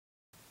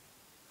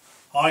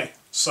Hi.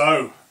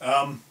 So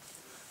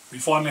we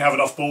finally have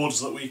enough boards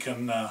that we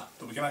can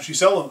actually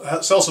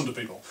sell some to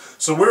people.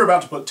 So we're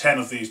about to put 10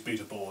 of these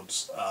beta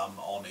boards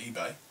on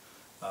eBay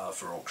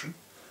for auction.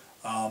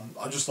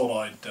 I just thought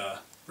I'd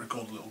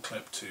record a little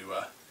clip to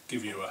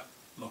give you a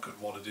look at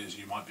what it is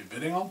you might be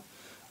bidding on,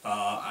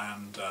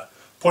 and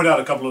point out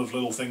a couple of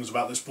little things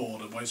about this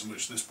board and ways in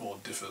which this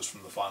board differs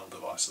from the final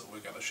device that we're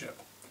going to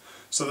ship.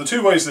 So the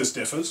two ways this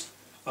differs: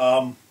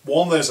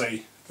 one, there's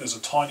a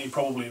tiny,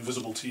 probably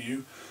invisible to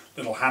you,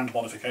 little hand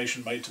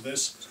modification made to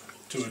this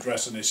to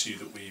address an issue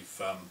that we've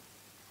found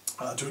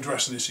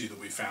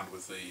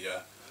with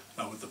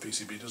the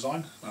PCB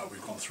design.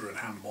 We've gone through and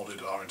hand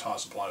modded our entire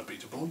supply of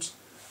beta boards.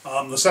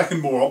 The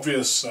second, more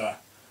obvious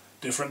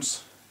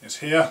difference is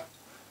here.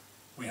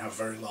 We have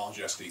very large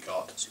SD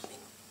card.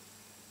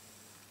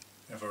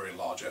 A very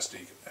large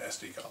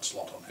SD card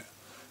slot on here.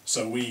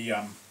 So we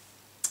had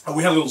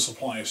a little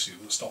supply issue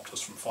that stopped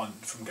us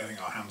from getting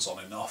our hands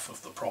on enough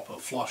of the proper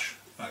flush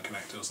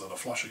connectors that are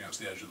flush against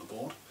the edge of the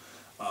board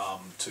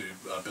to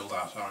build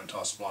out our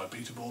entire supply of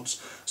beta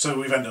boards. So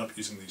we've ended up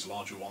using these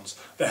larger ones.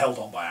 They're held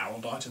on by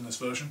araldite in this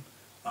version,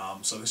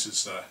 so this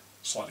is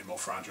slightly more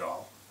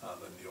fragile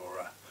than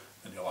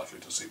you're likely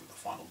to see with the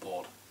final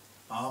board.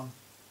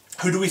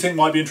 Who do we think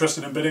might be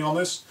interested in bidding on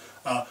this?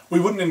 We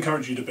wouldn't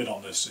encourage you to bid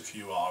on this if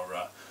you are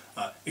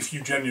if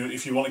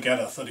you want to get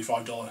a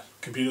 $35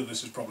 computer.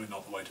 This is probably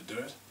not the way to do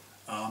it.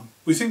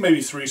 We think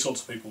maybe three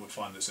sorts of people would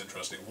find this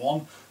interesting.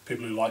 One,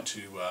 people who like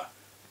to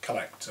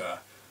collect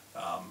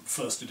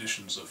first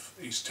editions of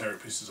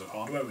esoteric pieces of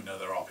hardware. We know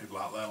there are people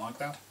out there like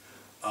that.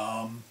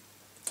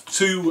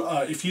 Two,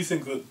 if you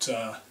think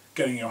that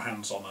getting your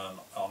hands on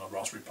a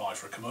Raspberry Pi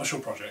for a commercial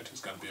project is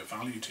going to be of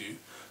value to you,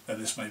 then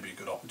this may be a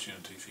good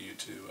opportunity for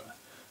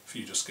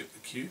you to skip the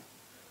queue.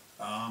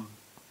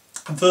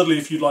 And thirdly,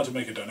 if you'd like to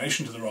make a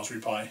donation to the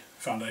Raspberry Pi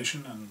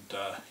Foundation and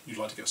you'd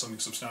like to get something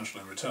substantial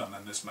in return,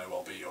 then this may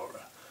well be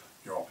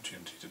your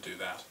opportunity to do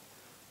that.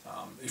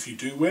 If you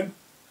do win,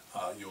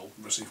 you'll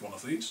receive one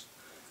of these.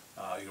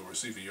 You'll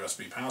receive a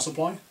USB power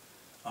supply,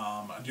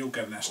 and you'll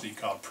get an SD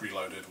card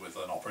preloaded with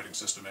an operating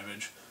system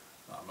image,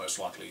 most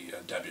likely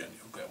Debian.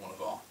 You'll get one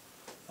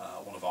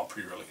of our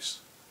pre-release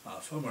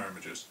firmware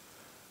images.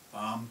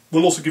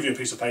 We'll also give you a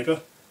piece of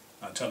paper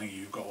telling you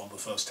you've got one of the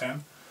first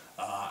 10.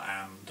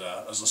 And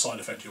as a side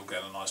effect, you'll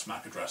get a nice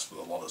MAC address with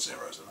a lot of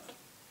zeros in it.